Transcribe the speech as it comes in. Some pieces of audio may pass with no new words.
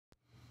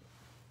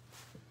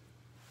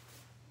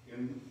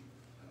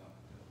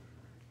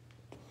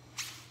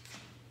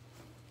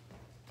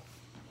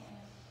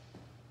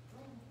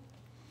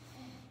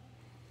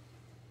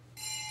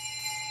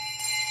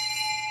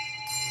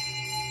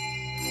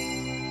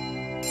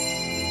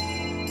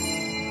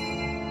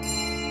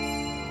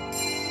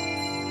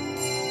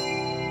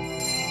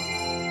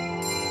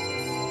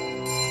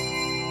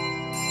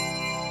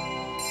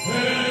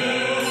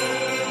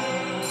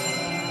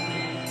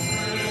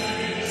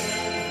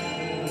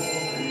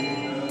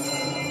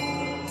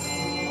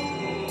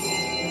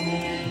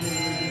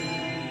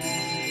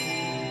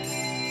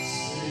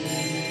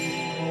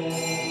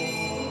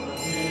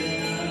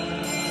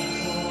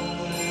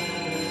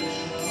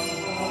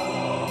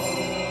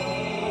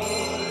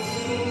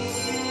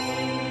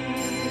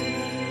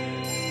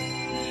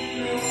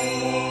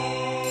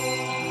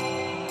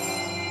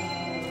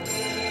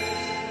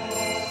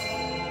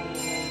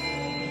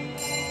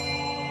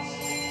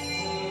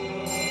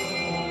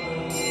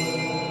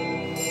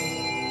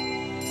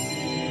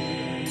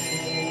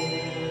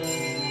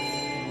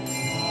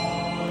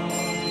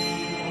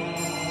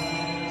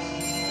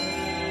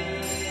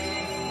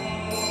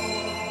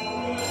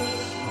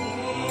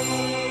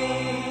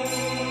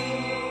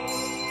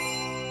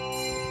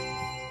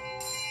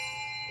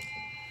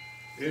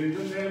In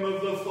the name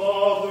of the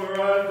Father,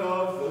 and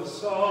of the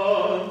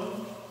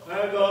Son,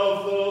 and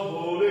of the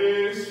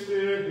Holy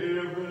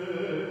Spirit.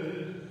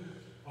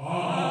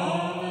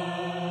 Amen.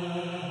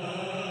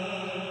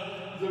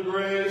 The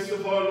grace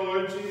of our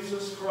Lord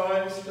Jesus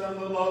Christ, and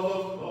the love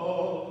of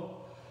God,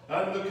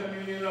 and the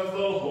communion of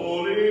the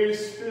Holy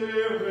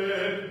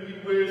Spirit be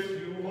with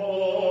you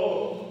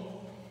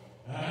all.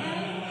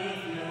 And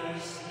with your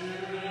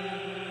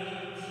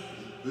spirit.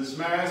 This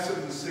Mass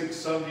of the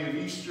sixth Sunday of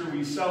Easter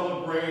we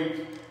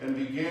celebrate and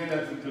begin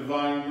at the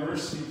Divine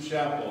Mercy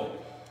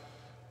Chapel,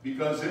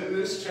 because in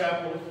this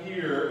chapel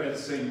here at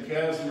St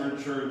Casimir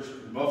Church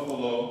in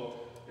Buffalo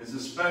is a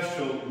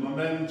special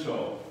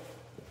memento.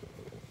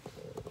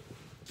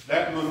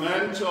 That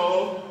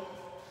memento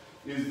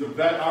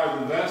are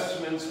the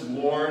vestments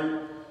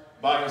worn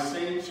by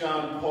St.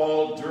 John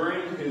Paul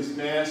during his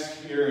Mass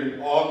here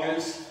in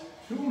August,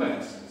 two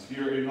Masses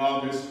here in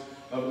August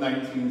of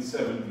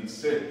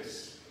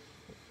 1976.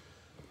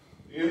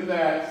 In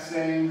that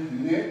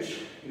same niche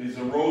is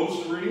a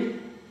rosary,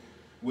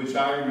 which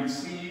I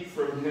received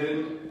from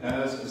him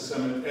as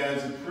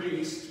a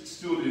priest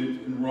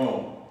student in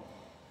Rome,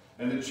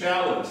 and a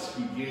chalice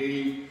he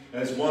gave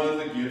as one of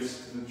the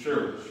gifts to the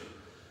church.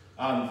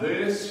 On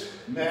this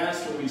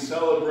Mass, when we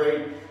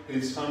celebrate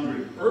his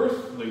 100th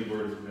earthly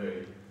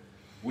birthday,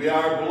 we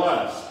are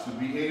blessed to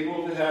be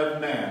able to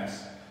have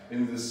Mass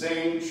in the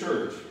same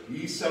church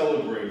he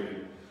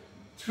celebrated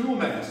two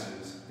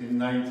Masses in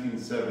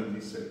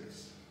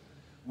 1976.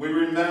 We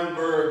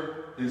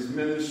remember his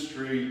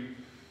ministry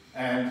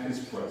and his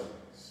presence.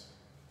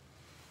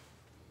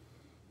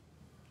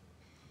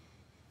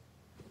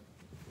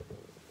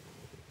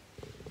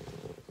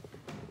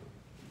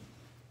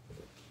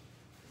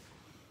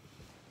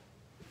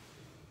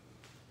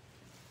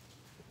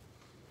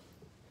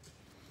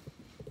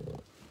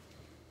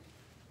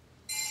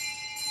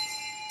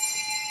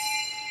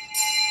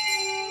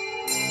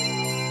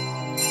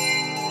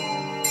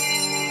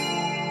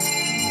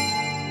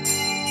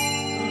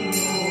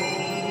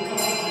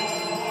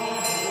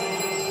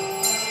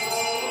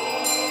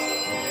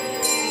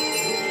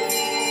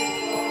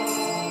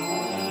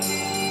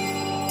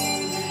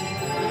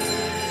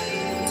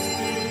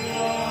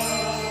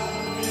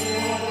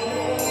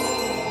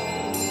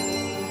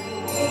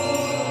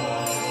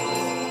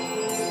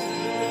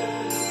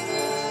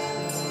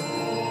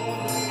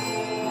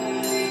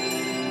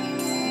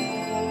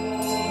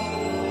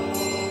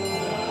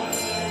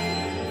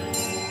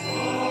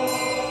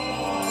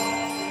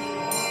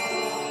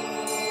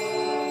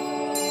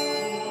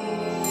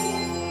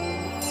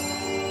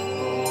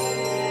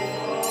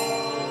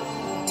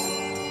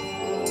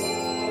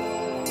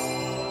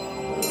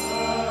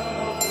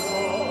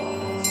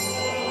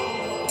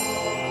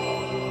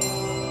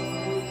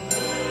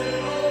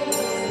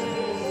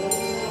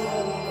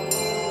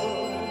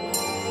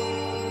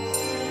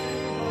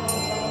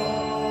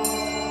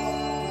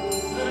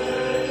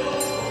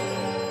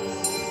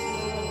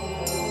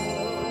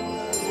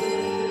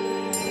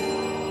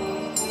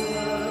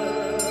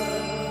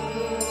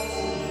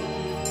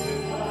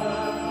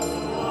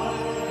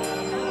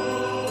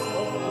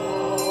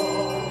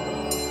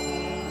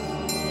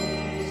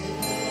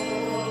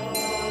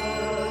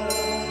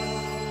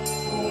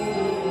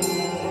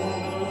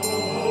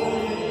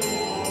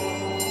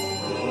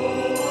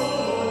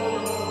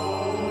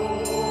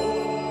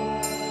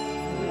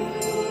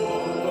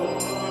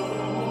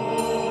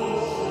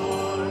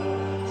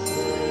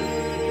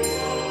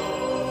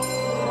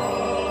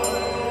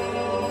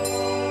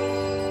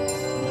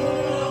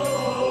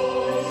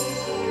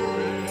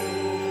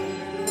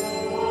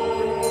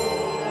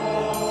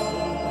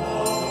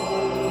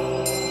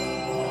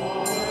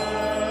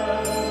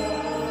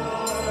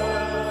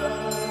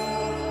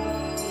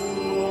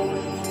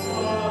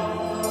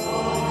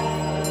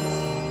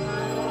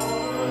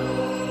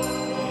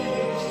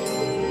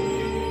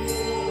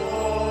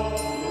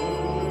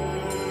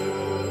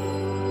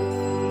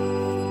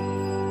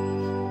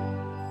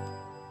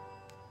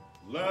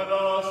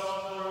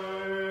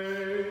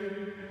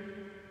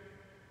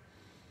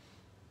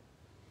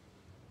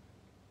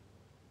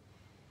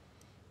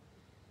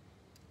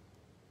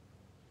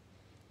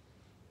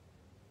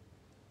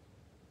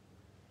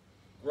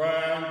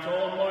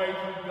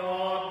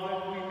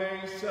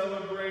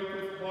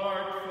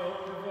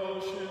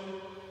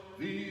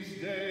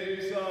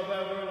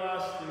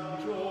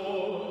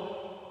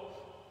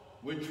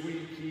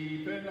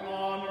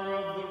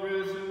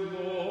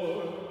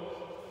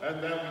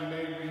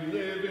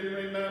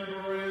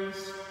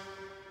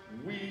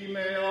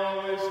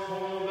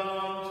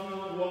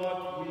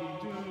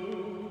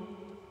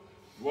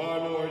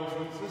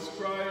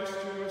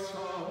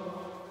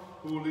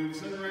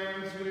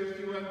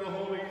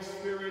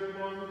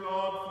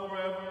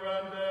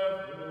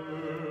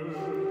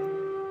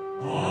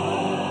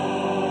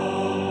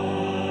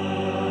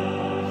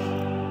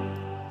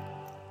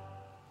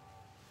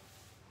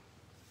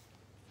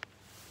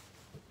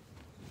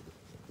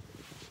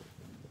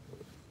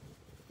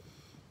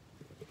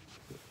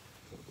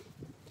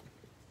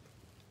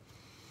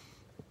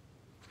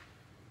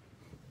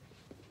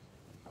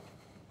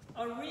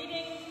 A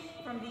reading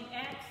from the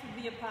Acts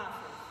of the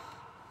Apostles.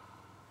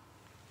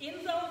 In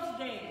those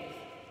days,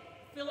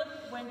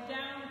 Philip went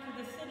down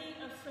to the city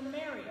of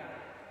Samaria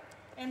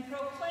and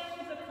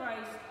proclaimed the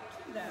Christ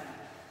to them.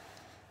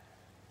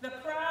 The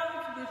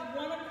crowds with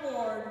one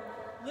accord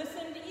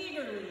listened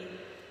eagerly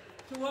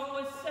to what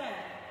was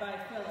said by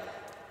Philip,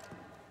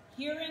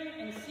 hearing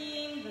and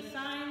seeing the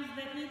signs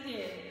that he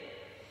did,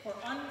 for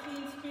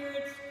unclean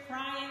spirits,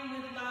 crying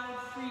with loud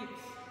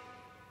shrieks,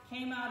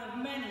 came out of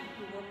many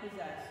who were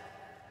possessed.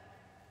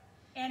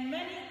 And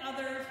many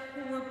others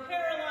who were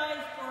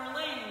paralyzed or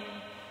lame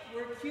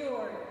were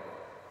cured.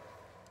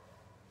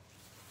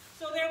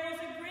 So there was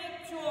a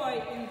great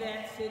joy in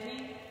that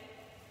city.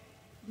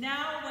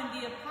 Now when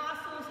the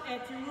apostles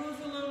at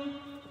Jerusalem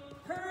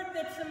heard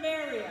that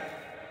Samaria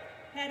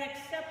had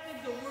accepted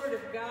the word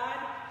of God,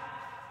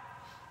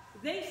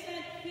 they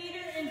sent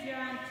Peter and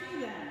John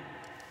to them.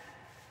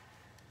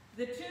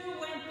 The two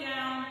went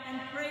down and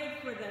prayed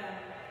for them,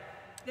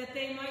 that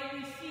they might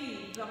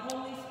receive the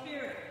Holy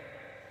Spirit.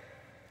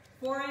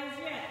 For as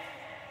yet,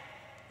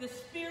 the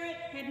Spirit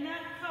had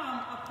not come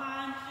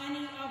upon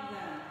any of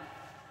them.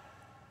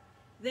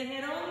 They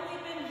had only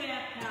been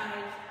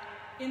baptized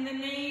in the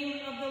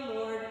name of the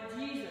Lord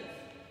Jesus.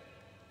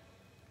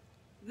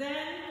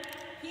 Then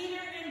Peter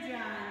and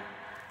John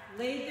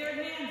laid their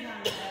hands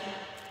on them,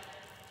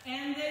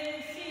 and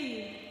they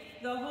received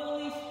the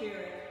Holy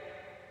Spirit.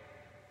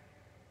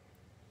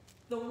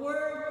 The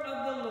word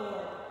of the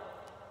Lord.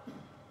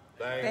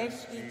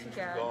 Thanks be to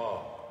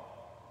God.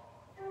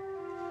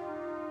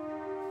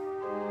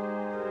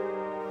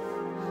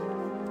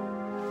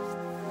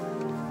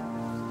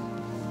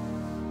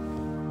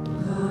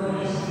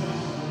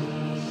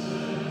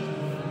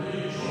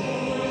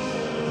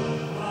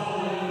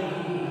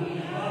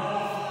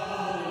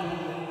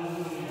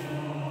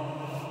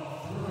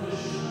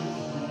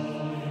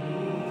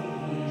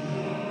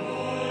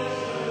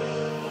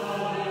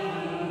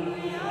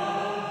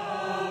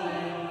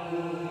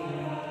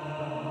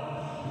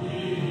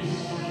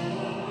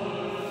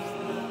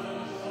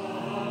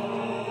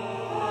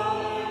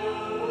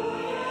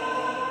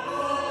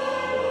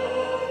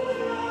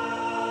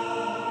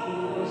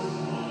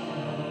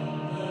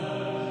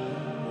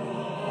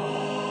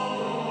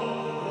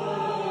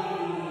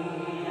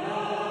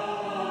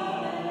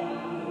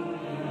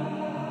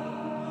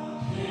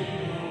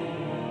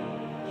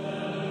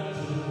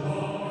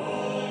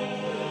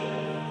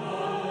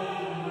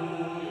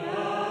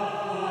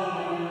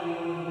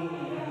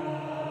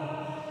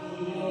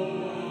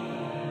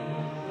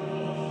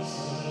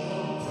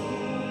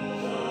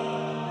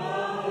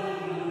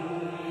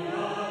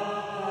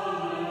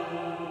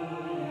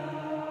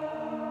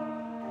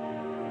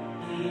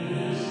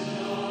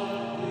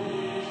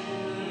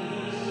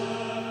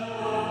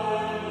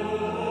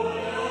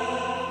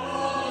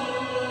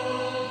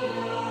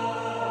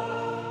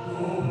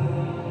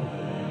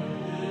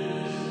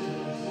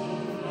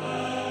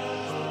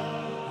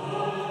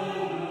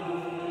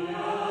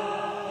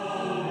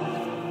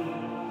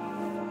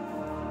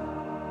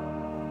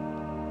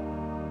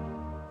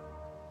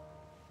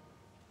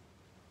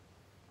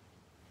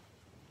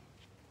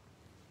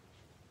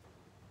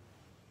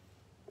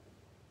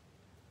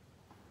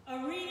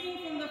 A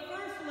reading from the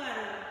first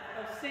letter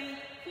of St.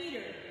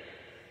 Peter.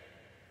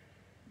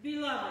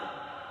 Beloved,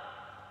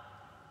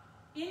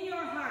 in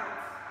your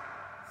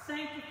hearts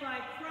sanctify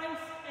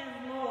Christ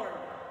as Lord.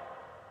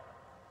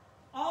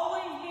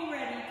 Always be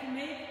ready to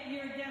make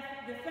your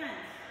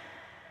defense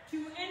to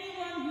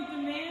anyone who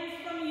demands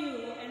from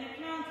you an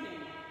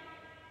accounting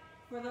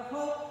for the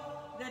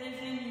hope that is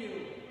in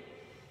you.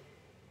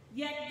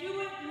 Yet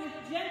do it with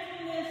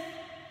gentleness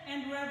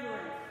and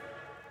reverence.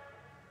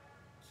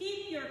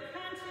 Keep your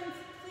conscience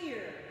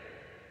clear,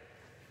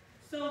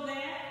 so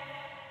that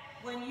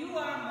when you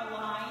are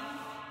maligned,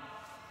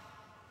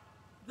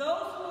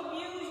 those who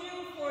abuse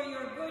you for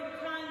your good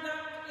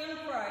conduct in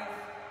Christ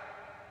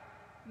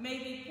may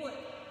be put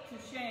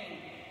to shame.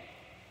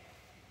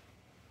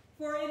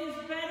 For it is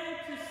better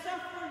to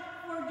suffer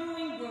for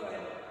doing good,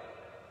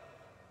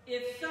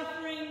 if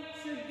suffering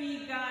should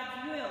be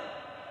God's will,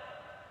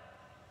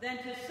 than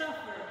to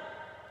suffer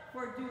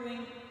for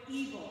doing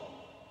evil.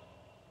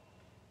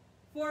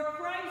 For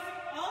Christ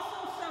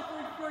also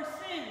suffered for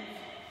sins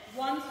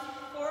once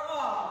for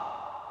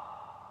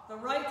all, the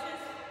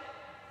righteous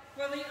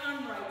for the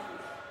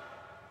unrighteous,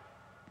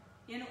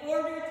 in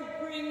order to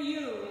bring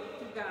you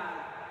to God.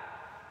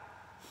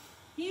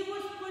 He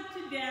was put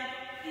to death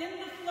in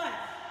the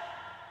flesh,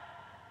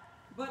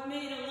 but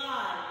made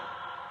alive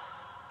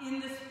in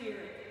the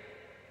Spirit.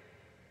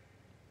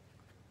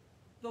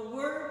 The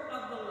word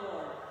of the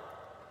Lord.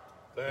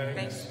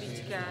 Thanks be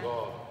to God.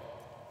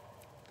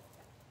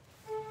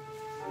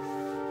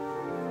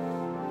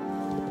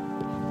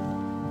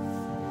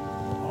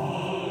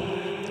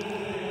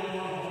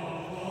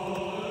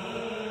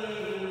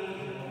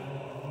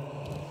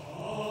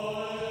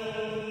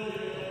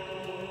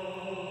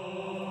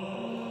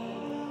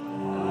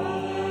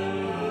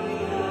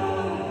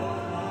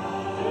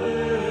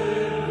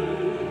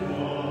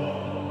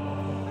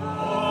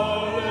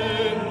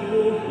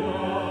 Hallelujah.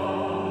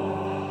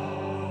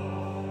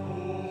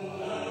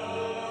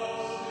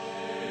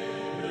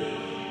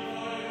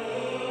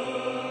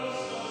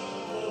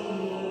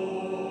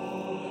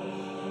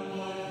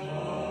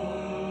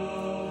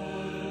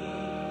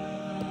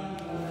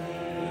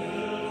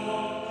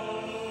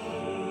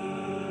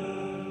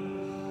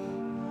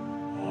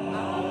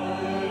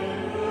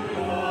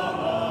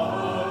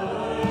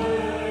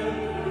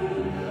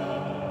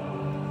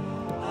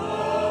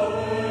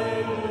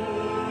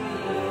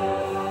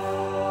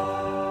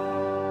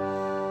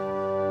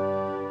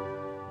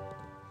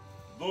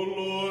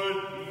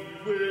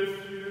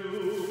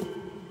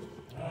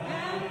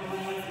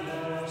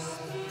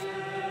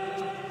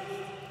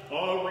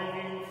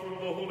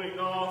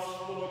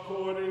 Gospel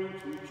according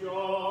to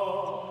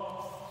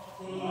John.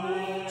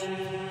 Glory to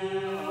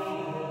you,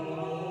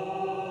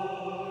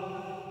 Lord.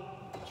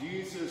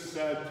 Jesus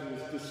said to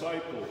his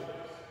disciples,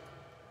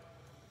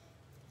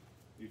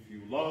 "If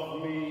you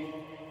love me,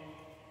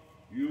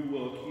 you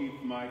will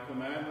keep my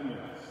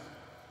commandments.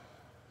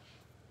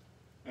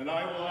 And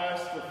I will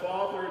ask the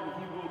Father, and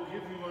he will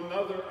give you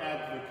another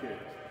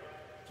advocate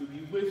to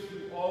be with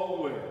you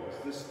always,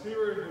 the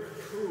Spirit of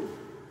truth,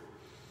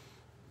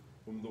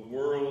 whom the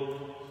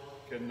world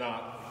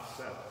cannot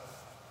accept,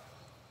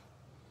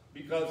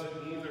 because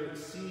it neither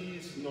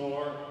sees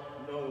nor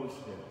knows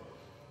him.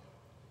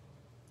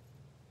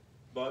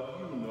 But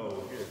you know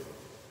him,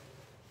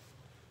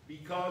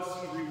 because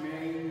he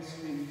remains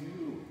in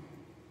you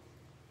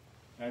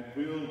and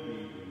will be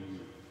in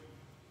you.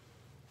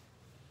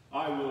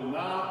 I will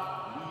not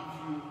leave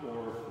you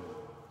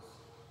orphans.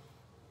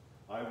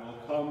 I will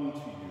come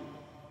to you.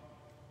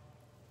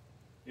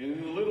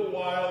 In a little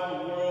while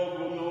the world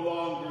will no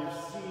longer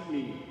see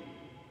me,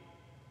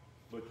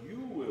 but you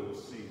will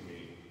see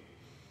me,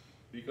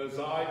 because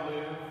I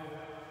live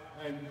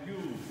and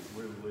you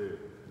will live.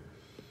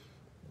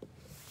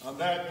 On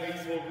that day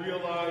you will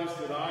realize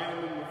that I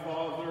am in the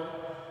Father,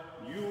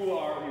 you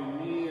are in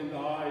me, and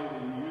I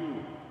in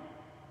you.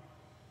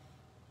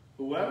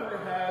 Whoever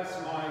has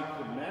my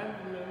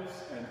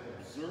commandments and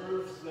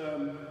observes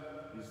them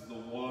is the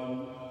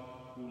one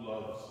who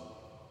loves me.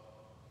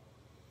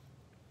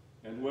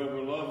 And whoever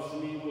loves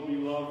me will be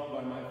loved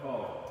by my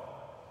Father,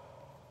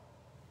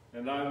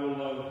 and I will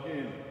love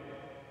him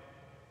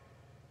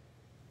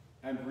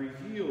and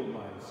reveal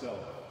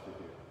myself to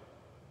him."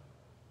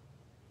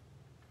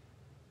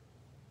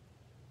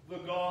 The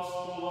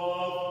Gospel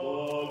of the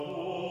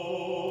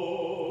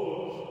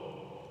Lord.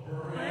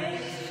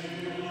 Praise to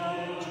you,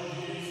 Lord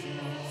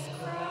Jesus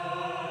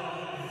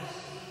Christ.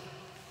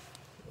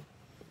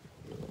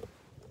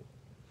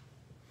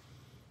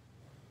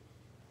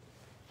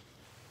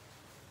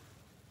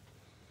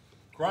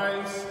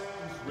 Christ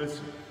is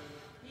risen.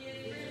 He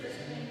is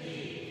risen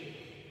indeed.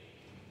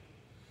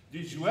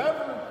 Did you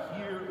ever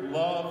hear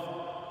love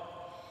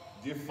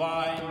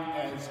defined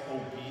as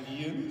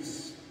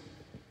obedience,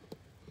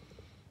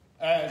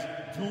 as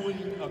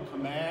doing a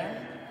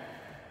command?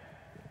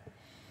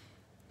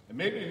 And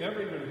maybe you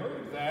never even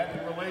heard that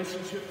in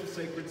relationship to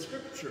sacred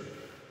scripture.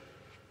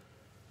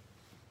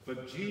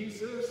 But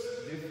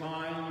Jesus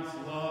defines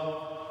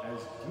love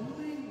as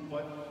doing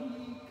what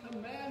he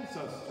commands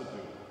us to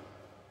do.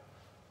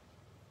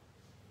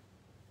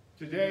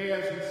 Today,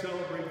 as we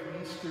celebrate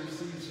the Easter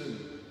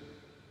season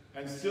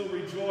and still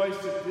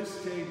rejoice at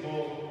this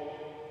table,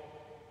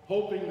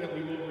 hoping that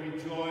we will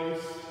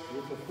rejoice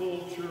with a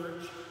full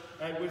church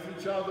and with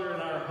each other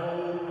in our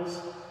homes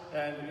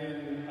and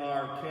in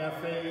our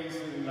cafes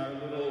and in our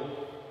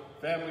little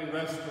family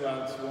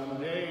restaurants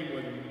one day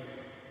when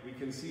we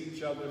can see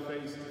each other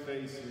face to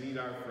face and meet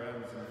our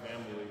friends and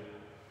family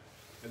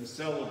and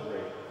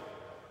celebrate.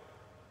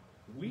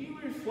 We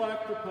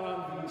reflect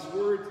upon these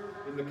words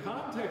in the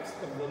context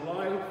of the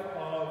life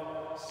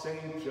of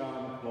St.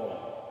 John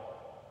Paul.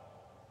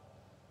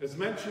 As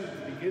mentioned at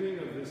the beginning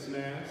of this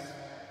Mass,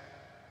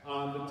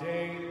 on the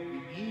day,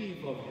 the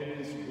eve of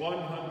his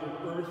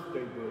 100th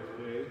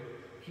birthday,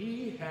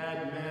 he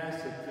had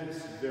Mass at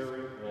this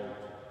very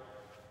altar.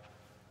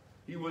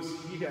 He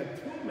had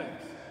two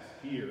Masses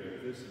here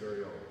at this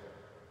very altar.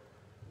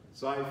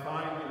 So I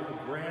find it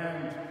a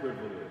grand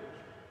privilege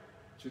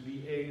to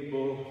be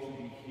able to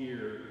be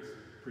here,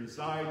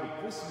 preside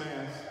at this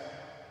Mass,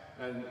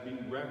 and be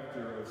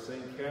rector of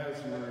St.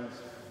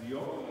 Casimir's, the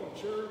only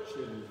church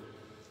in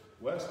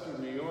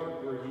Western New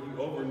York where he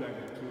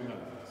overnighted 2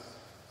 nights.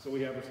 So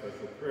we have a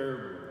special prayer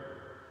room,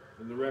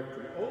 and the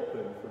rectory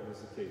open for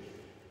visitation.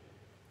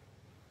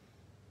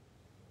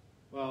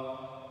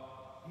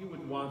 Well, he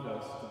would want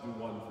us to do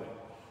one thing.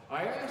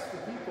 I asked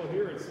the people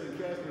here at St.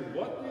 Casimir,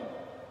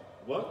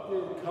 what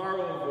did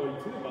Karol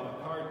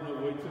Wojtyla, Cardinal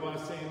Wojtyla,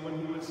 say when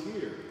he was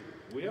here?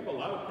 We have a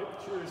lot of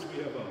pictures, we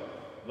have a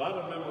lot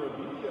of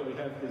memorabilia, we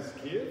have his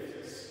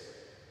gifts,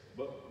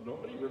 but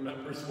nobody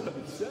remembers what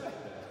he said.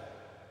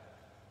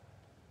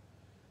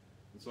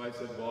 And so I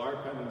said, well, our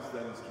penance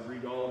then is to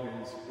read all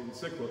his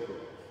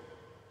encyclicals.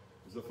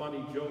 There's a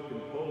funny joke in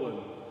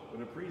Poland.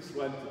 When a priest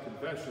went to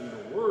confession,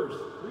 the worst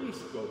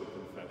priest go to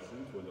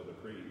confession to another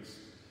priest.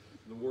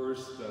 The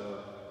worst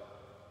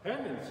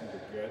penance you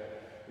could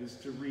get is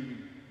to read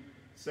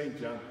St.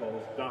 John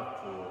Paul's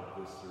doctoral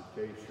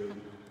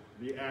dissertation,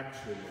 The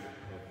Action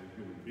of the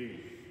Human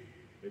Being.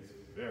 It's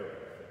very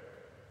thick.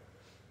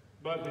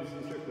 But his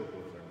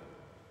encyclicals are not.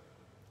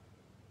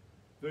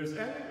 If there's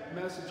any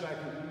message I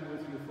can leave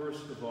with you,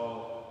 first of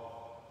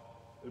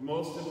all, and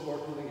most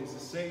importantly, is the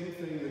same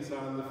thing that's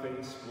on the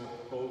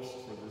Facebook post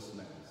for this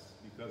Mass,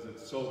 because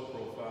it's so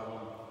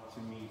profound to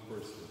me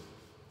personally.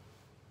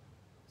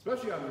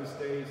 Especially on this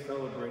day,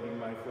 celebrating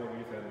my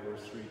 40th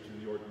anniversary to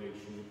the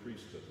ordination of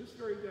priesthood, this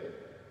very day,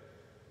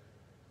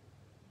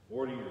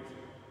 40 years ago.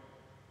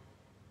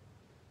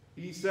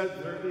 He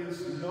said, there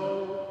is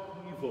no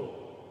evil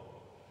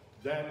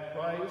that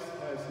Christ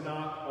has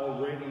not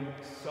already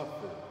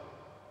suffered.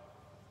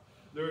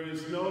 There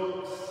is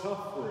no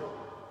suffering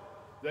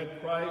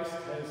that Christ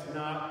has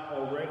not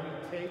already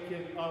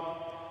taken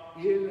up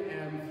in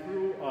and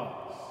through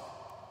us.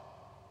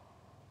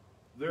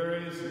 There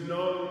is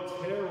no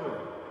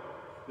terror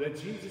that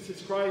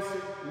Jesus Christ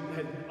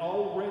has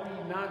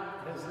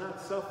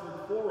not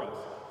suffered for us.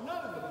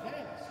 Not in the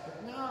past,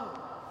 but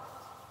now.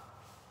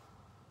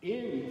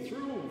 In,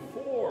 through,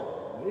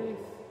 for, with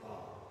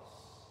us.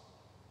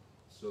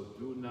 So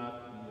do not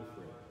be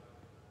afraid.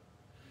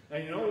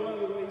 And you know one of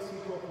the ways he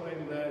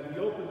proclaimed that? He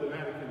opened the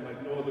Vatican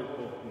like no other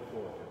pope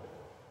before him.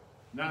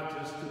 Not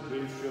just to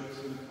bishops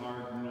and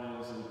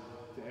cardinals and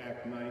to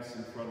act nice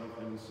in front of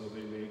him so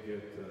they may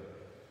get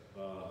a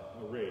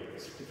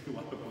raise, if you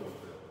want to put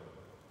it that way.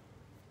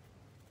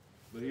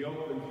 But he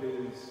opened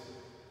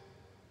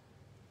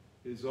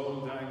his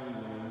own dining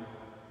room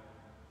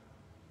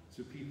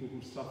to people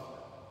who suffer.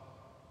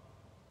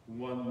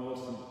 One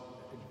most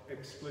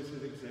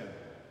explicit example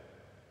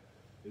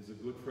is a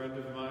good friend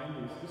of mine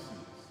who's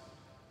deceased,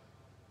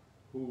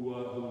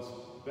 whose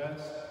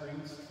best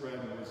priest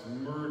friend was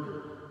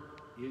murdered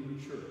in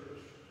church,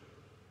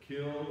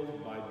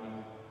 killed by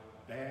being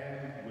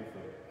bagged with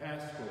a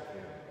paschal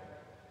candle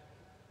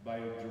by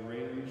a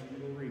deranged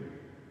Marine.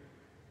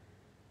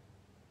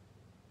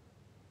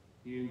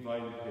 He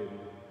invited him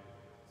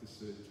to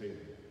sit at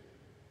table.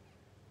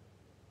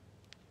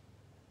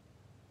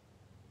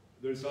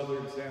 There's other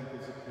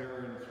examples of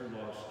parents who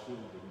lost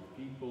children,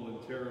 people in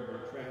terrible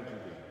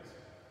tragedies.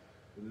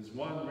 And there's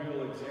one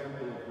real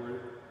example of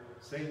where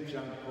St.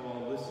 John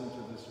Paul listened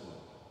to this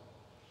one.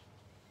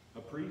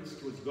 A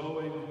priest was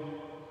going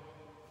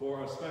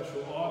for a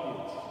special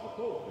audience to the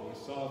Pope, and he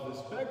saw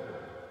this beggar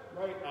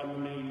right on the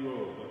main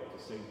road up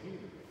to St. Peter's.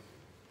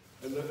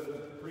 And the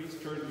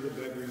priest turned to the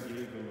beggar and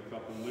gave him a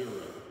couple lire.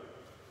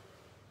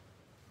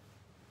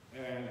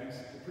 And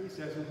the priest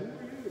asked him, "Who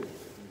are you?"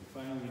 And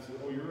finally he said,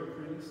 "Oh, you're a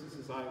priest?" He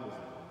says, "I was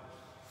one.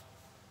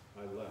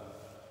 I left.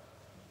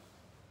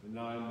 And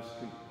now I'm a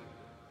street beggar."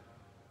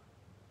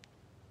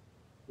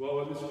 Well,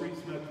 when this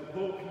priest met the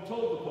Pope, he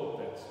told the Pope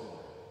that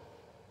story.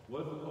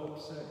 What did the Pope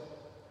say?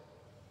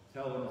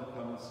 "Tell him to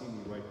come and see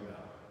me right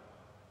now."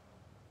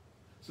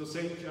 So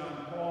St.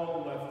 John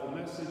Paul left the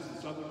message.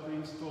 This other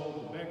priest told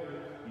the beggar,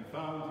 he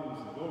found him,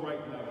 he said, "Go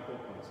right now, the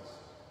Pope wants to see."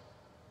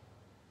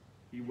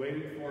 He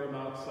waited for him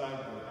outside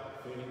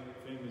the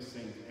famous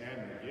St.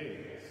 Anne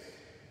gates.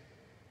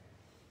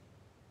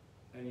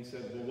 And he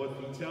said, "Well, what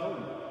did he tell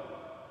you?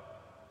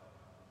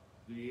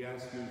 Did he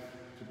ask you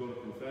to go to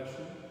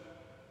confession?"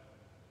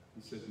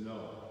 He said,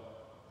 "No.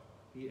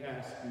 He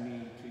asked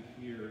me to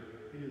hear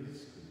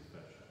his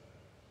confession."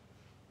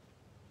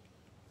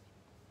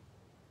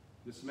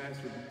 This Mass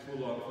would be too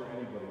long for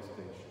anybody's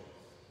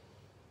patience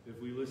if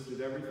we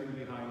listed everything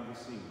behind the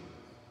scenes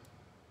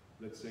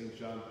that St.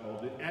 John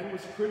Paul did and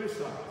was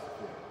criticized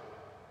for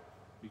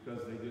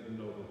because they didn't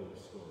know the whole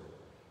story.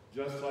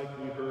 Just like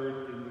we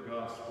heard in the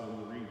Gospel and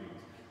the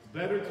readings. It's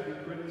better to be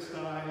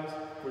criticized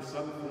for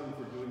something,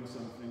 for doing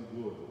something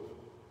good.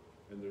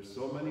 And there's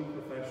so many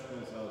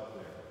professionals out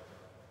there,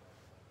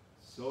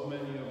 so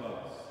many of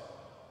us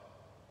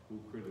who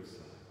criticize,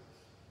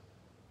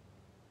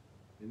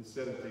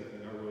 instead of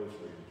taking our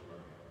rosary into our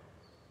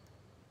hands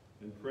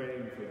and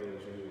praying for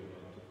those who are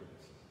allowed to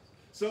criticize.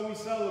 So we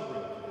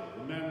celebrate today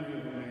the memory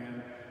of a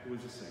man who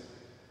was a saint,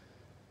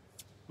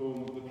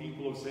 whom the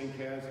people of St.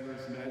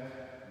 Casimir's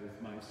met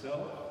with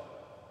myself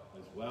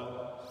as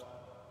well.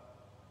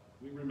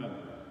 We remember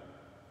him.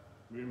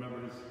 We remember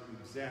his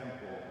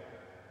example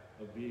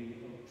of being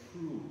a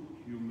true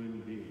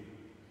human being.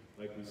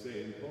 Like we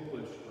say in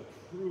Polish, a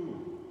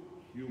true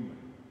human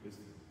is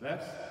the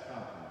best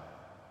compliment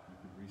you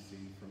could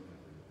receive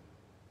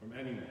from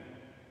anyone.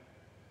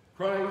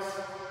 Christ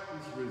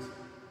is risen.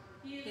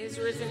 He is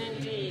risen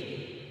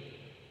indeed.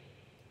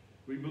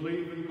 We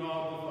believe in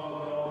God the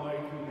Father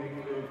Almighty,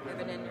 maker of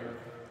heaven and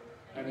earth,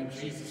 and in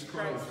Jesus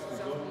Christ, his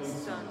only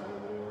Son, our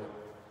Lord,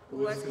 who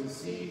was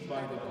conceived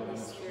by the Holy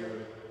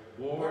Spirit,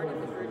 born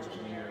of the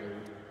Virgin Mary,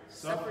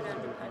 suffered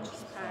under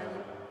Pontius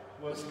Pilate,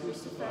 was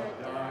crucified,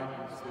 died,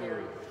 and was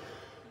buried.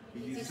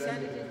 He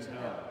descended into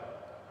hell.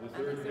 The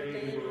third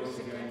day he rose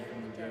again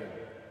from the dead.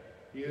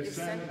 He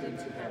ascended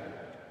into heaven,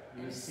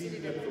 and is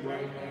seated at the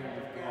right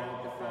hand of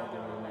God the Father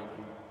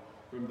Almighty.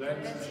 From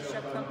thence he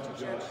shall come to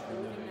judge the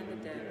living and the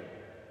dead.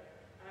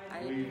 I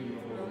believe in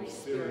the Holy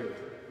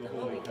Spirit, the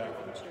Holy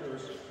Catholic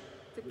Church,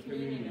 the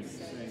communion of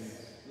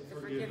saints, the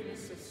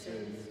forgiveness of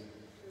sins,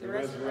 the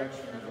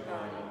resurrection of the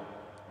body,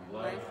 and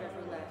life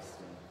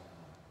everlasting.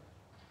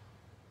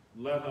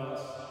 Let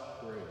us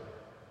pray.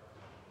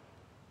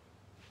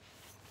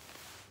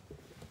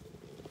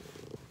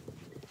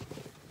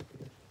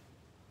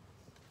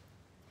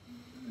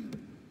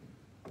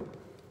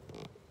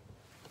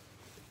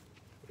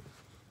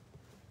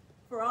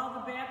 For all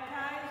the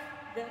baptized,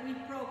 that we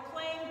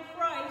proclaim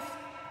Christ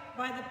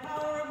by the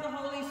power of the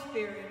Holy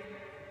Spirit.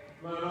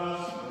 Let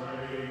us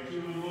pray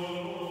to the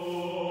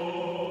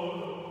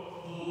Lord.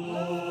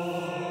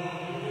 Lord,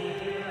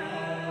 hear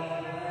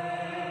our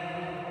prayer.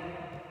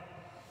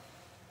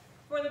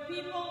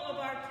 of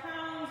our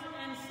towns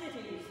and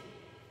cities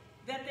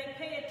that they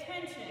pay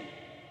attention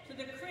to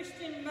the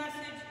Christian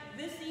message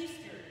this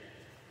Easter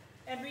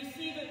and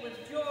receive it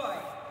with joy.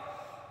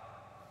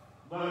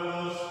 Let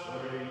us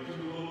pray to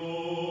the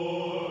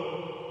Lord.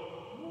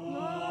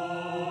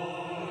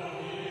 Lord,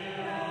 hear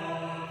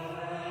our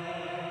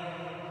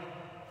prayer.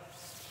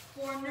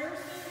 For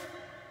nurses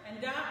and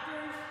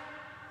doctors,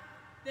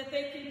 that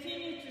they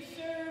continue to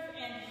serve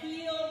and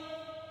heal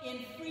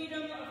in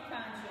freedom of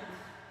conscience.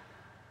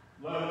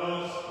 Let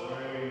us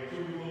pray to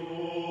the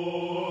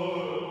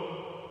Lord.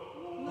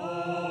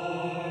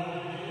 Lord,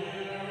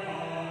 hear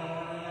our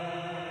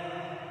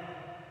prayer.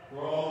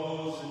 For all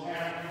those in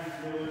active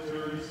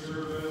military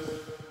service,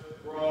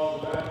 for all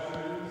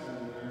veterans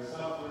and their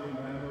suffering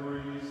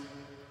memories,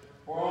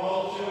 for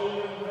all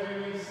children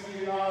claiming to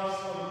see us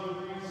of good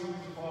reason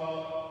to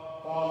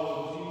follow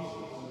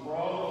Jesus, and for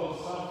all those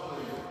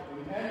suffering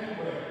in any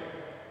way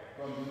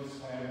from this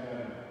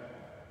pandemic.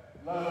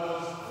 Let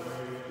us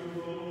pray to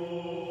the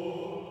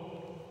Lord.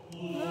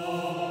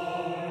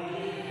 Lord,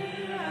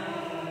 hear our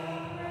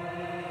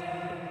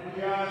prayer.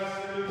 We ask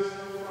this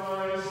through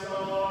Christ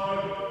our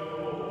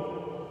Lord.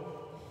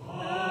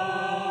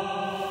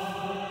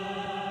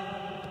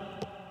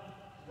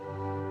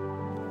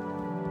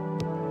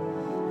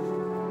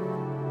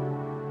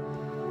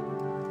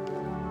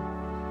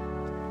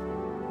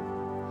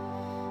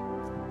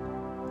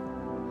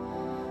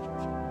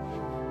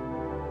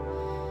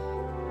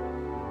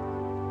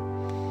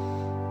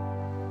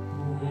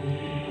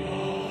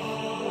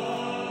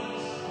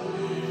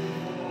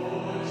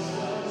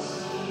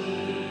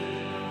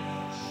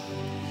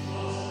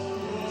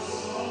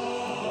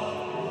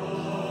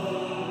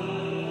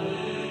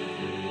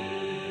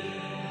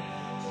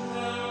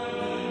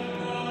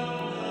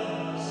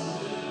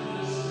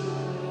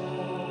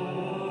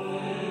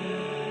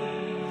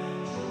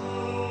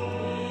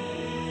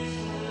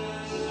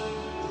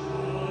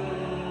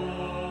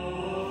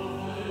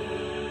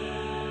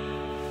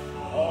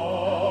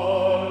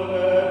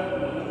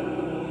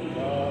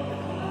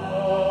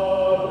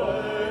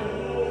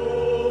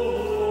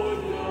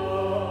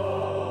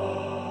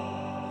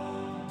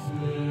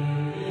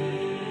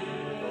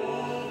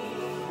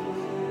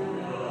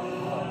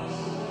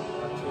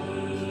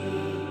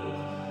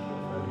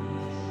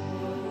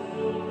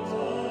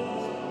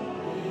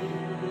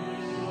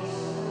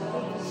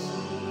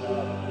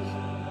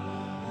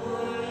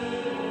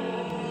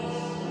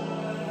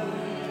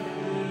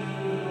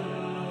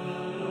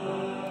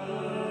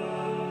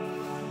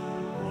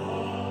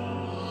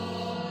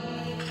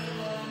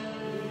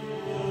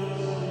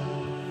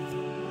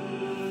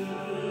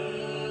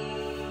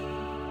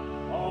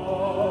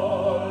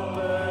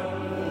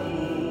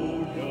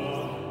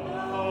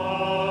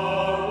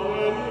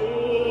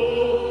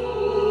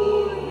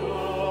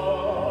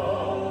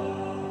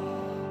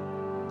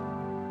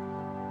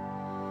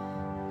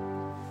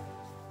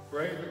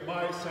 Pray that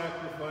my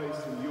sacrifice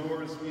and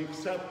yours be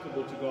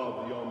acceptable to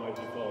God, the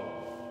Almighty Father.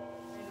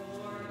 May the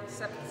Lord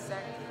accept the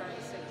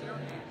sacrifice at your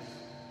hands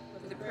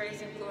for the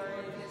praise and glory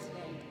of his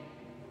name,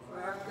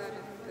 for our good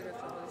and the good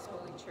of all his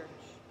holy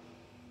church.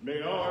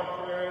 May our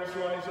prayers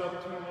rise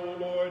up to you, O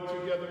Lord,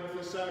 together with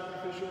the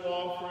sacrificial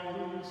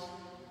offerings,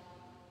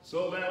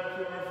 so that,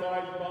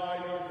 purified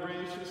by your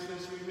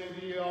graciousness, we may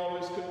be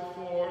always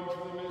conformed to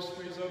the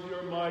mysteries of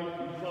your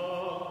mighty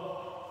love.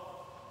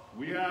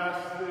 We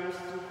ask this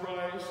through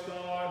Christ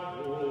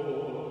our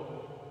Lord.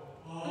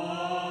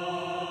 Amen.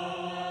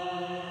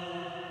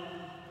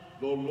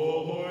 The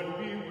Lord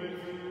be with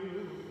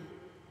you.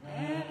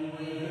 And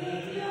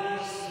with your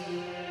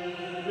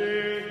spirit.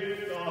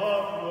 Lift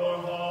up your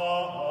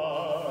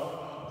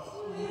hearts.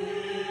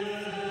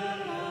 Lift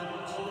them up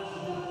to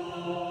the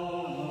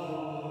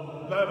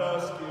Lord. Let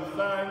us give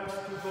thanks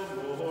to the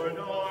Lord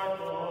our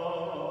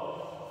God.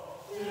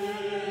 It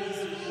is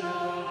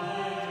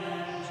right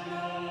and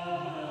just.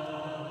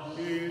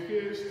 It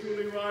is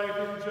truly right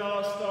and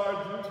just, our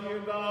duty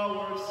and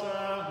our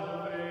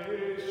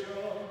salvation,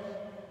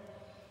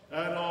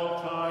 at all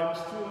times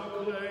to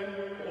acclaim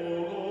you, O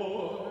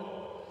Lord,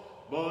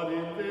 but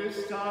in this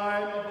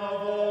time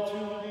above all to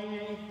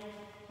thee,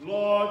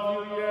 Lord,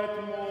 you yet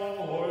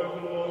more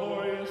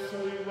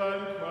gloriously when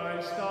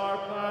Christ our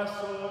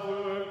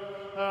Passover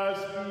has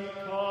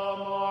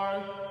become our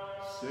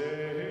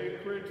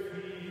sacred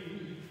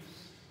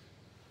feast.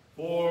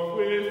 For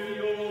with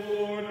your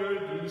order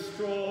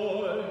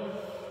destroyed,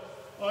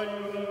 a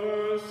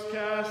universe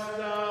cast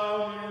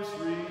down is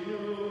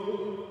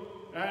renewed,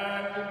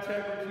 and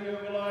integrity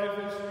of life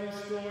is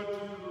restored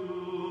to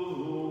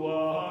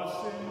us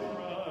in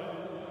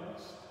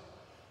Christ.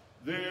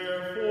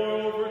 Therefore,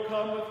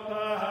 overcome with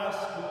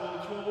paschal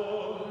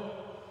joy,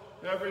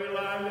 every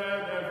land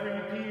and every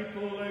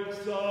people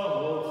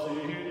exalts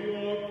in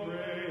your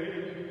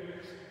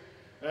praise,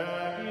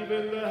 and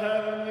even the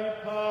heavenly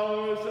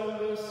powers and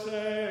the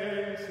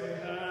saints of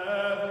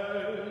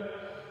heaven,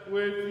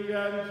 with the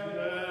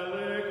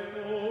angelic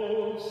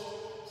host,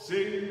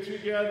 sing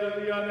together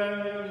the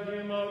unending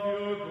hymn of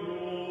your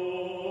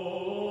glory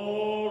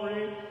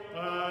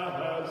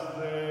as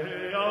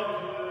they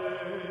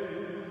acclaim.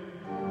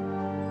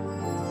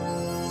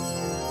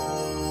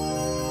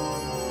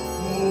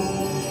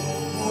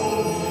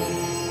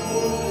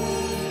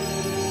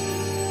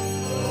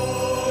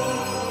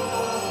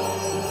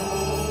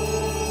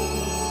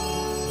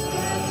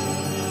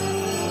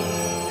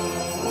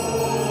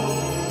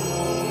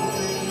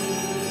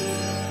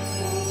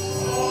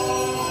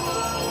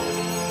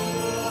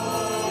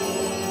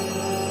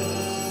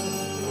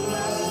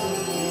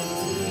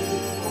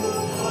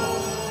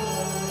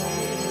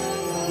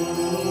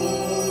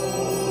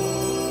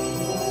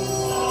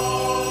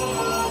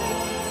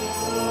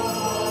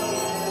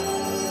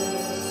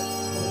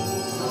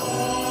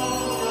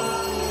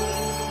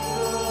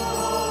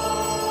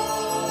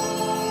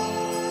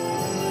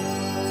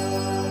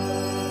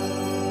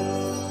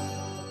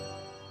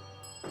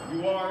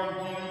 You are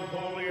indeed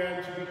holy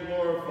and to be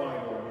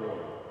glorified, O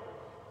Lord,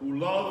 who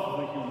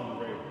love the human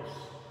race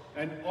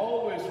and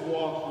always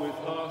walk with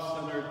us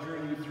on our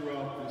journey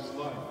throughout this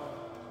life.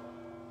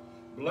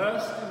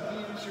 Blessed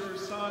indeed is your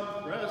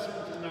Son,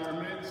 present in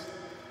our midst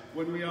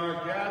when we are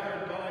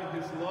gathered by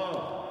his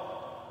love,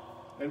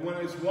 and when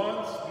as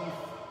once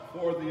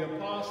before the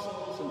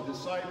apostles and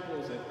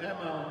disciples at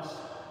Emmaus,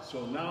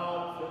 so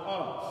now for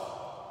us,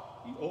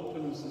 he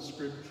opens the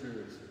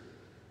scriptures,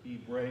 he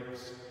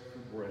breaks the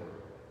bread.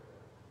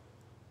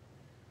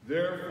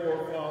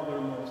 Therefore,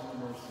 Father most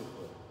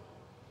merciful,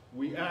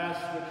 we ask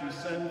that you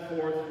send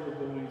forth your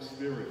Holy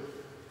Spirit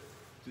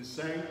to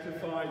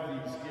sanctify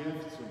these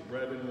gifts of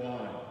bread and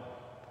wine,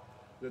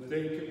 that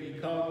they can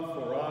become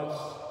for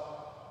us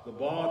the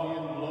body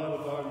and blood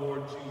of our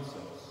Lord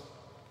Jesus,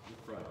 the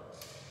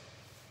Christ.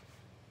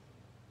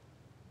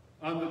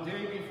 On the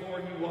day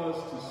before he was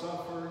to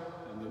suffer,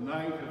 on the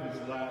night of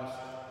his last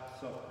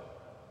supper,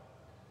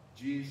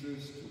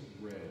 Jesus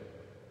took bread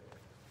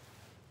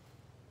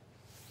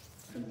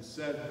and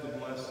said the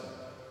blessing,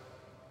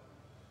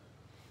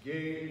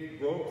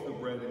 broke the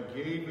bread and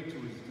gave it to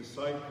his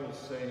disciples,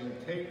 saying,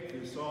 "Take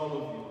this, all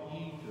of you,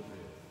 eat of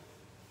it,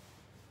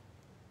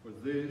 for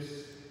this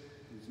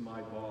is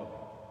my body,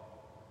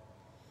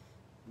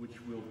 which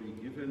will be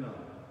given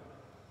up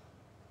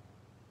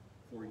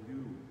for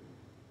you."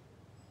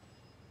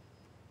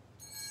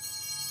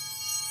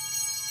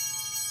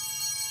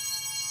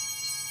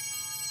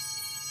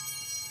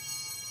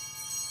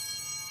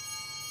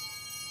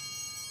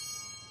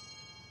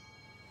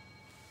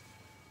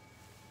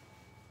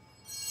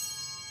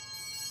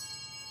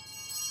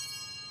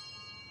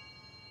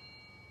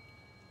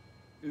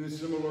 In a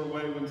similar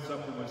way, when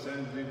supper was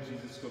ended,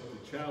 Jesus took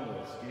the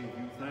chalice, gave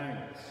you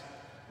thanks,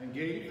 and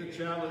gave the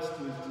chalice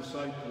to his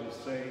disciples,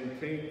 saying,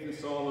 "Take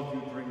this, all of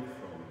you, drink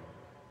from it.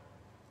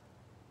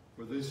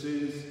 For this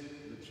is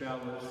the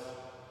chalice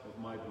of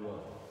my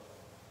blood,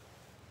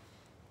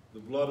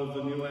 the blood of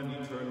the new and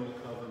eternal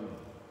covenant,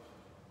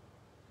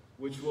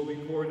 which will be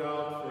poured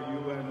out for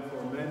you and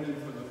for many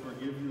for the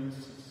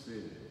forgiveness of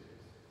sins.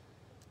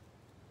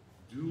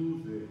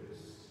 Do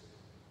this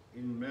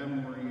in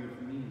memory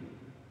of me."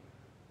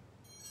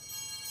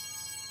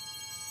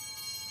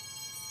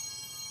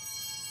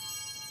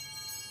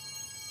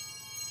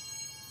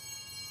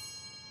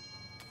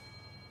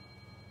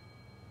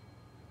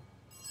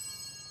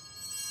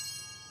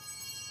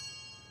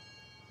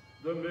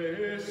 The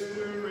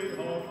mystery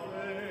of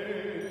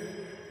faith.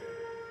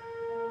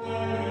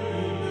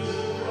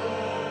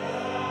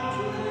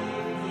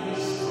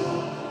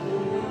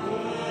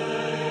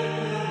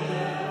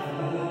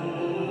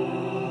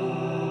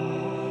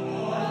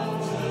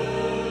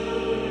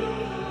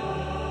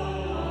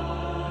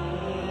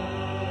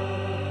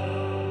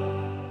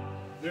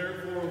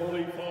 Therefore,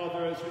 Holy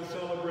Father, as we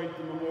celebrate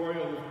the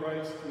memorial of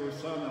Christ, your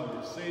Son,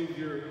 our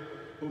Savior,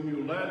 whom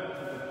you led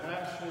to the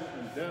passion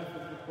and death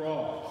of the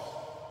cross,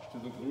 to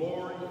the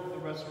glory of the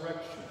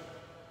resurrection,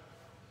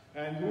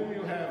 and whom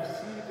you have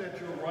seated at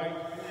your right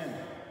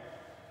hand,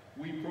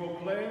 we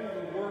proclaim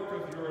the work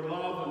of your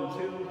love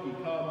until he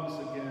comes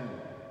again.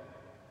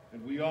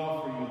 And we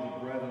offer you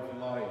the bread of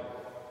life,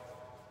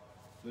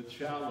 the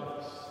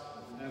chalice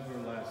of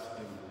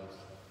everlasting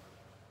blessing.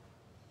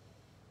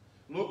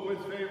 Look with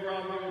favor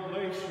on the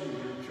oblation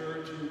of your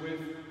church,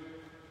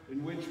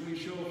 in which we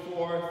show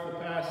forth the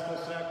paschal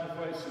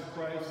sacrifice of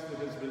Christ that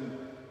has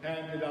been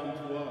handed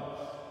unto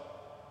us.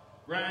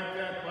 Grant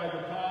that by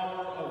the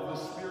power of the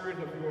Spirit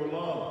of your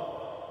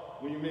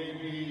love, we may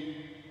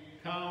be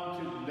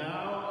counted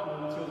now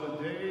and until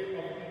the day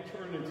of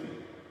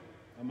eternity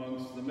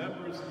amongst the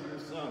members of your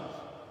Son,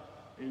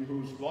 in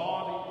whose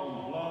body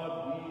and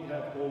blood we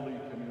have holy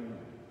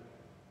communion.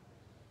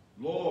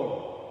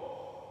 Lord,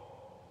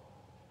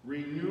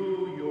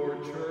 renew your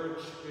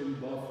church in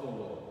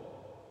Buffalo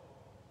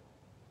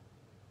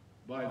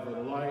by the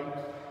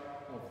light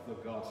of the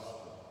gospel.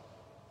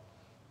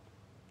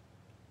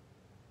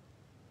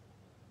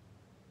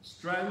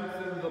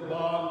 Strengthen the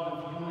bond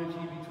of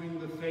unity between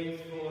the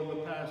faithful and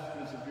the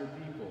pastors of your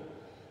people,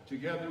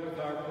 together with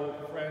our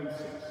Pope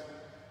Francis,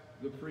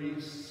 the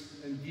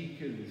priests and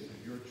deacons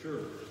of your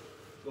church,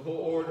 the whole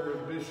order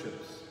of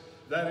bishops,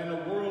 that in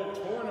a world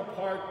torn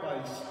apart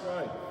by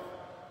strife,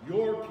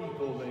 your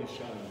people may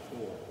shine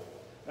forth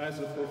as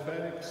a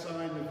prophetic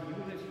sign of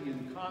unity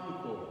and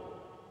concord.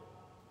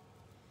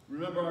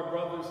 Remember our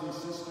brothers and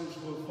sisters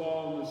who have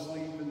fallen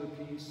asleep in the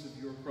peace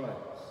of your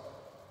Christ,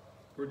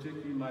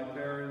 particularly my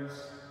parents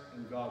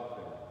and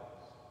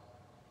godparents,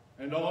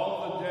 and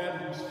all the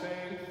dead whose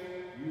faith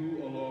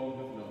you alone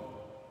have known.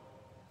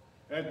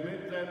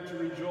 Admit them to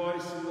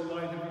rejoice in the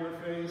light of your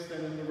face,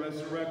 and in the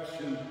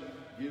resurrection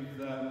give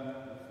them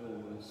the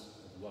fullness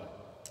of life.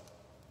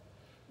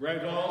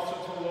 Grant also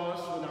to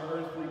us, when our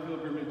earthly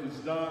pilgrimage is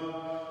done,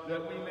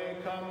 that we may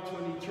come to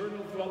an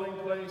eternal dwelling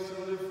place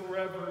and live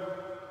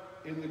forever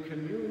in the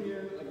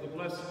communion of the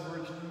Blessed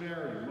Virgin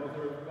Mary,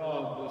 Mother of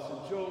God,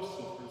 Blessed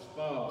Joseph, her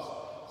spouse,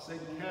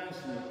 St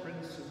Casimir,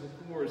 Prince of the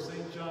Poor,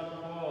 St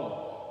John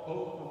Paul,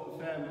 Pope of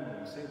the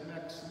Family, St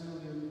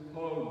Maximilian the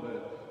Poet,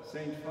 Colbert,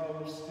 St.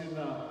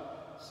 Faustina,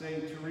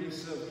 St.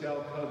 Teresa of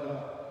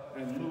Calcutta,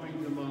 and Louis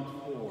de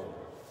Montfort.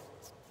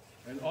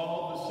 And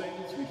all the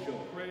saints we shall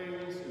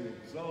praise and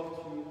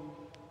exalt you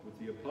with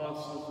the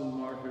apostles and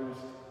martyrs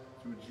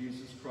through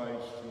Jesus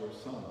Christ, your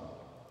Son.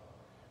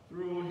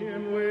 Through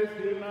him, with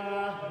him,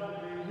 and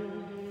in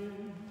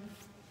him.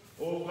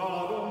 O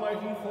God,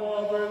 Almighty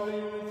Father, in the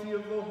unity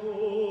of the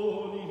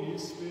Holy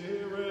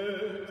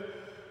Spirit,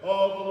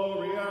 all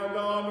glory and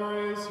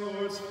honor is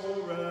yours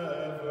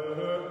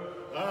forever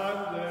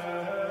and ever.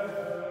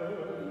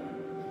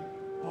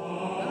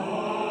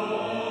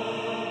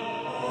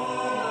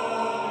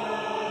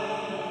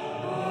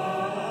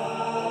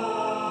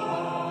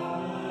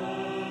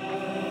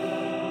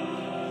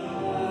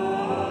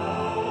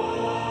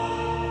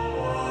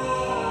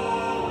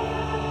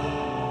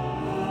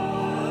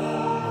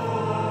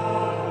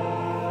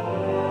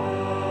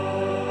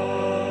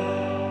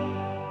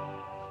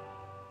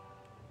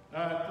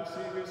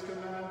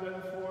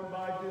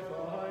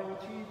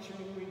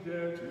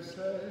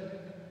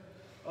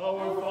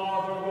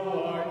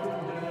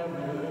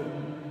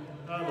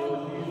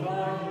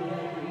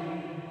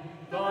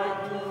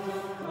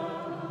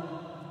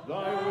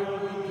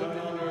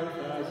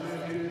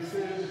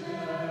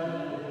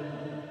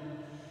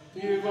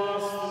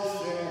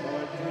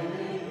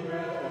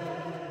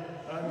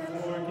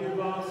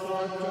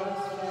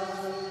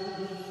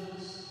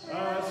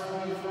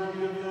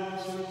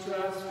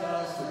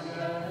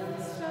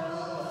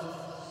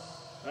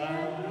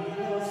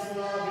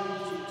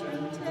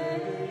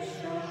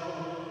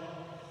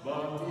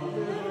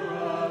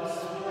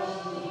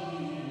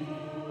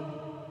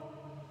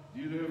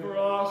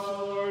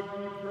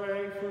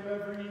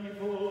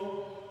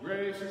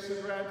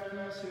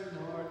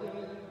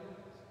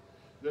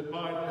 That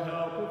by the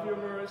help of your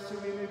mercy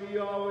we may be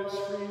always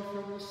free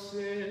from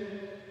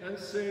sin and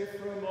safe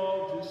from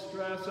all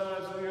distress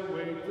as we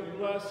await the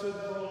blessed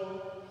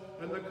hope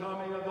and the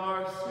coming of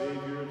our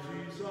Savior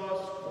Jesus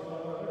Christ.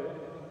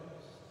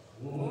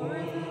 For the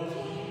kingdom,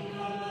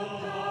 the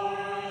power,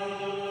 and the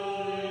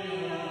glory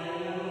are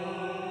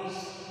yours,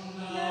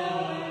 now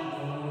and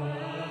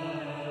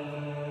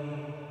forever.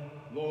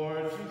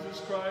 Lord Jesus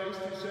Christ,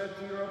 who said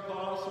to your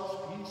apostles,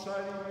 "Peace I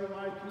leave you,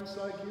 my peace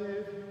I give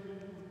you,"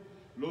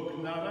 look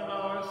not on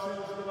our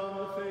sins, but on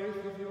the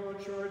faith of your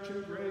church,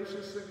 and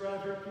graciously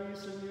grant her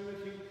peace and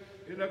unity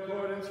in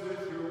accordance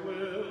with your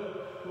will,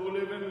 who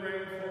live and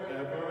reign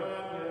forever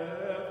and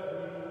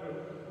ever.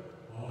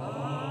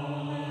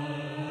 Amen.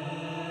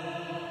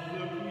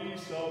 The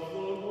peace of the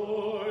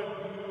Lord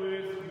be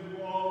with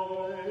you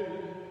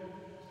always.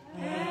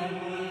 And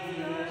with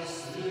your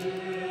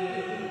spirit.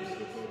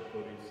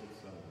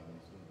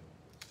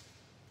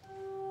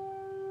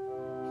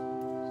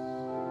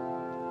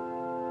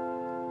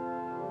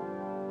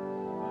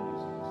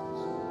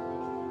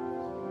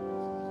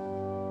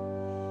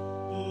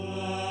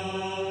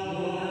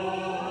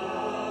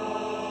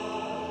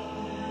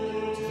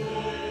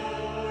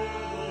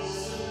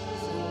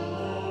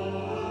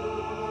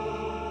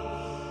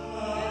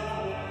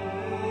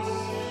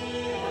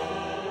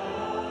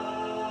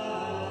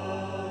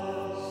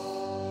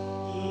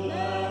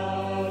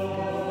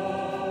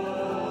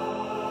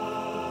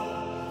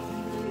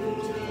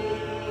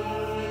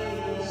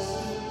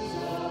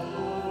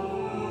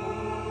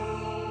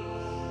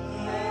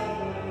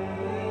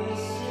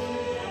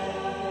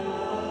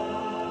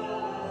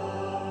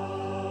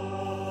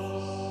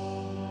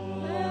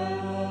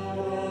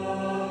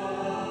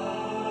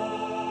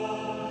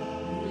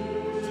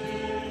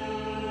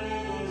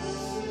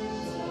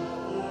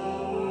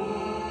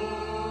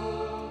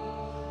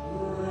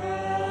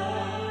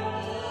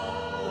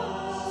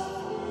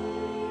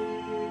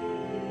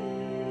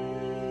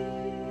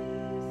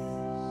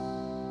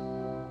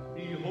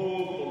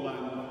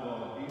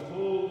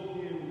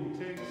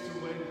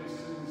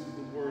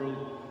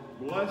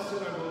 Blessed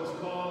are those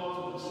called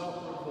to the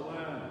supper of the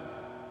Lamb.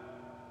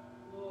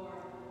 Lord,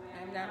 I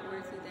am not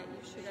worthy that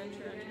you should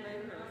enter into my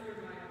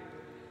roof,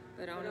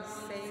 but only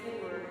say the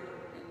word,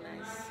 and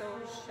my soul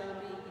shall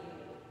be healed.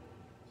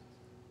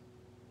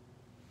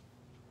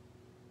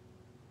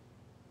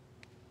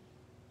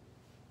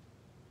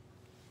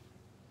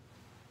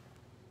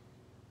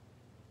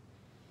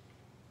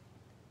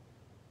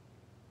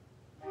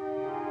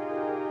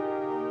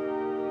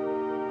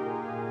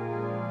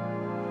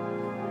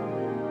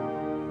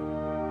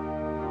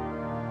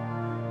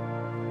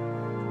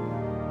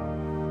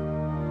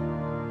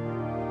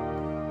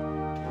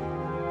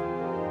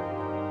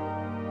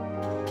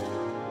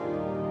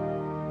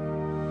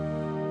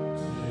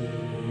 Take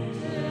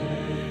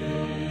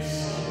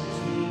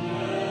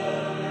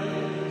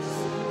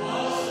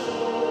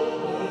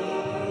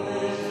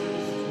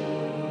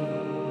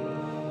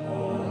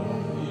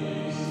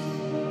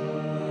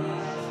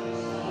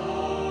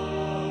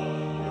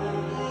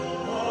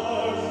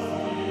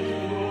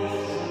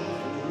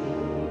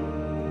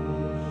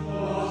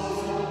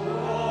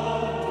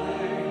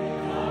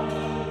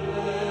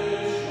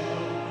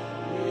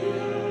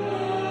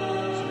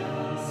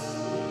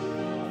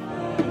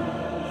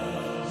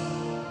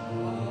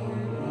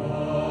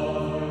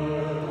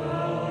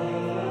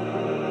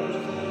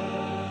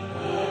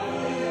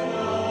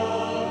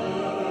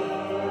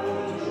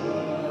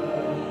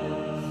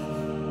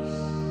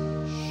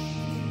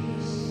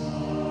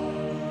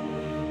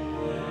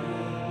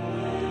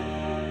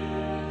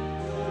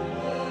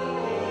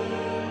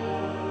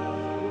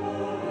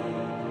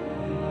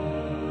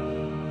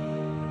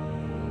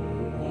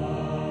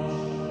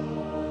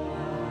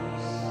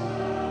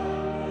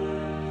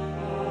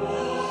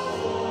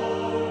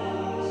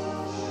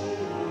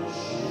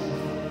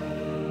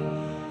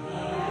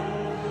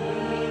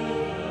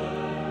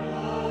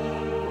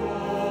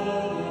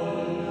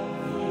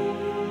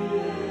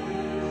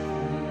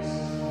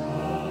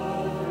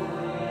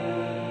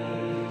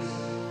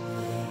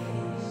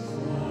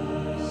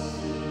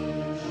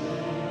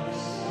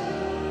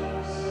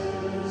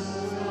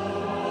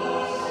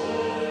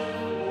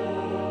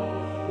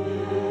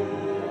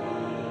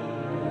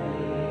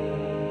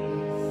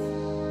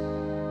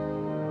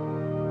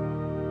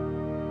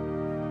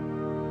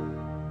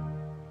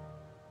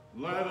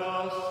Let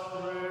us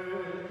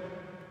pray.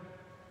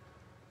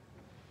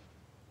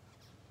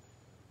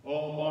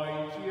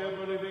 Almighty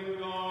ever-living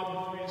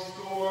God,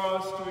 restore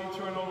us to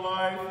eternal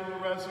life in the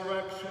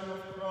resurrection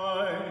of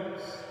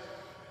Christ.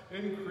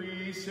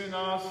 Increase in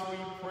us, we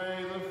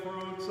pray, the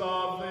fruits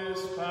of this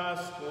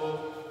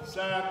Paschal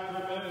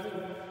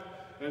sacrament,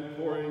 and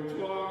pour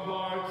into our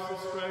hearts the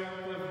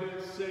strength of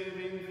his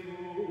saving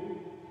food,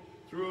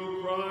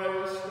 through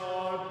Christ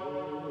our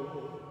Lord.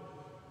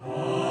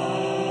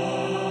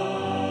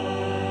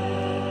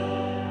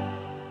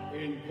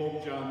 In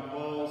Pope John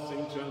Paul,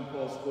 St. John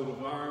Paul's coat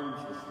of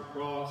arms is the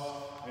cross,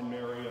 and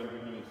Mary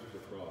underneath the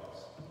cross.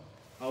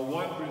 How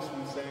wondrous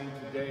we sang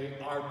today,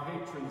 our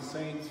patron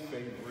saint's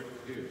favorite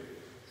hymn,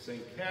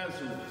 St.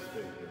 Casimir's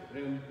favorite,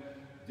 and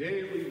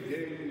daily,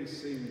 daily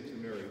sing to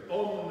Mary,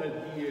 Omne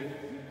die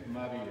et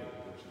Maria,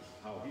 which is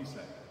how he sang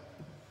it.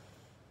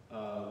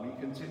 We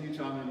continue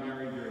to honor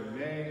Mary during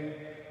May,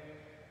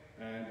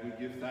 and we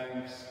give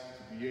thanks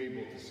to be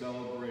able to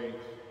celebrate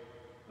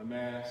a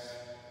Mass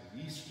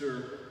of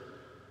Easter,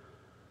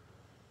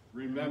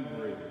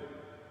 remembering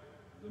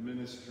the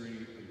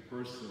ministry and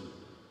person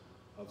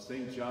of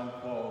St. John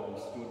Paul, who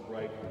stood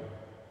right here.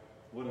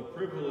 What a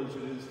privilege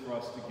it is for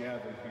us to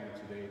gather here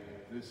today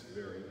at this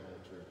very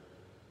altar.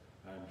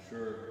 I'm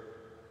sure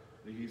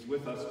that he's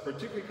with us,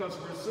 particularly because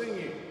we're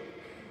singing,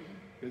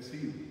 because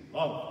he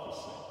loved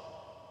to sing.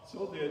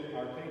 So did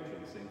our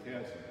patron, St.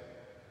 Casimir.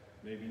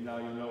 Maybe now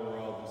you know where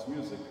all this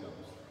music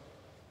comes from.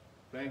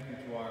 Thank you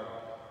to our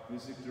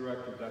music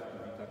director, Dr.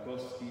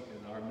 Witakowski,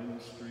 and our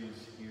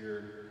ministries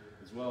here,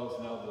 as well as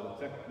now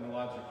the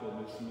technological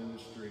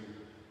ministry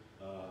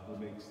who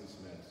makes this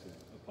Mass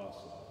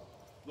possible.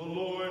 The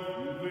Lord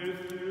be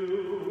with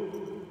you.